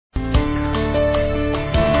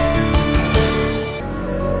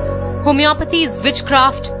Homeopathy is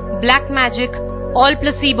witchcraft, black magic, all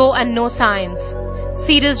placebo and no science.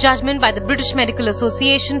 Serious judgment by the British Medical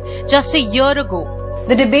Association just a year ago.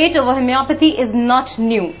 The debate over homeopathy is not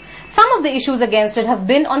new. Some of the issues against it have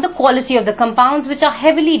been on the quality of the compounds, which are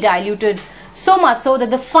heavily diluted, so much so that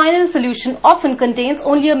the final solution often contains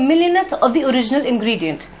only a millionth of the original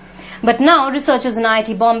ingredient. But now researchers in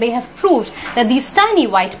IIT Bombay have proved that these tiny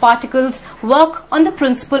white particles work on the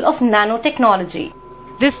principle of nanotechnology.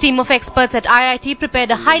 This team of experts at IIT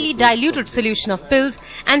prepared a highly diluted solution of pills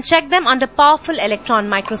and checked them under powerful electron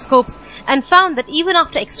microscopes and found that even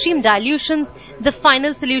after extreme dilutions, the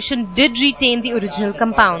final solution did retain the original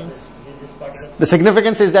compounds. The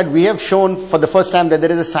significance is that we have shown for the first time that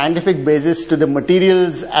there is a scientific basis to the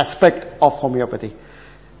materials aspect of homeopathy.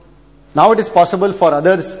 Now it is possible for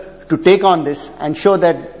others to take on this and show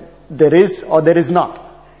that there is or there is not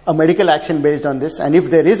a medical action based on this, and if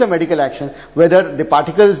there is a medical action, whether the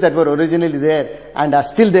particles that were originally there and are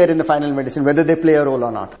still there in the final medicine, whether they play a role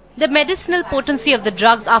or not. The medicinal potency of the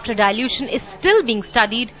drugs after dilution is still being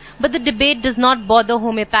studied, but the debate does not bother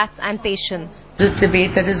homeopaths and patients. This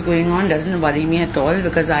debate that is going on doesn't worry me at all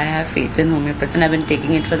because I have faith in homeopathy and I've been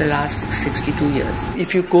taking it for the last 62 years.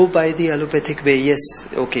 If you go by the allopathic way, yes,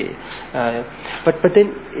 okay. But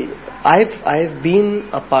then I've been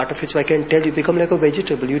a part of it, so I can tell you, become like a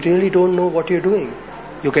vegetable. You really don't know what you're doing.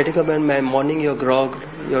 You're getting up in the morning, you're grog,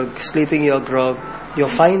 you're sleeping, you're grog, you're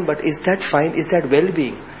fine, but is that fine? Is that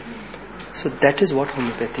well-being? So that is what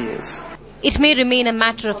homeopathy is. It may remain a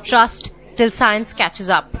matter of trust till science catches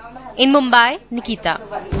up. In Mumbai, Nikita.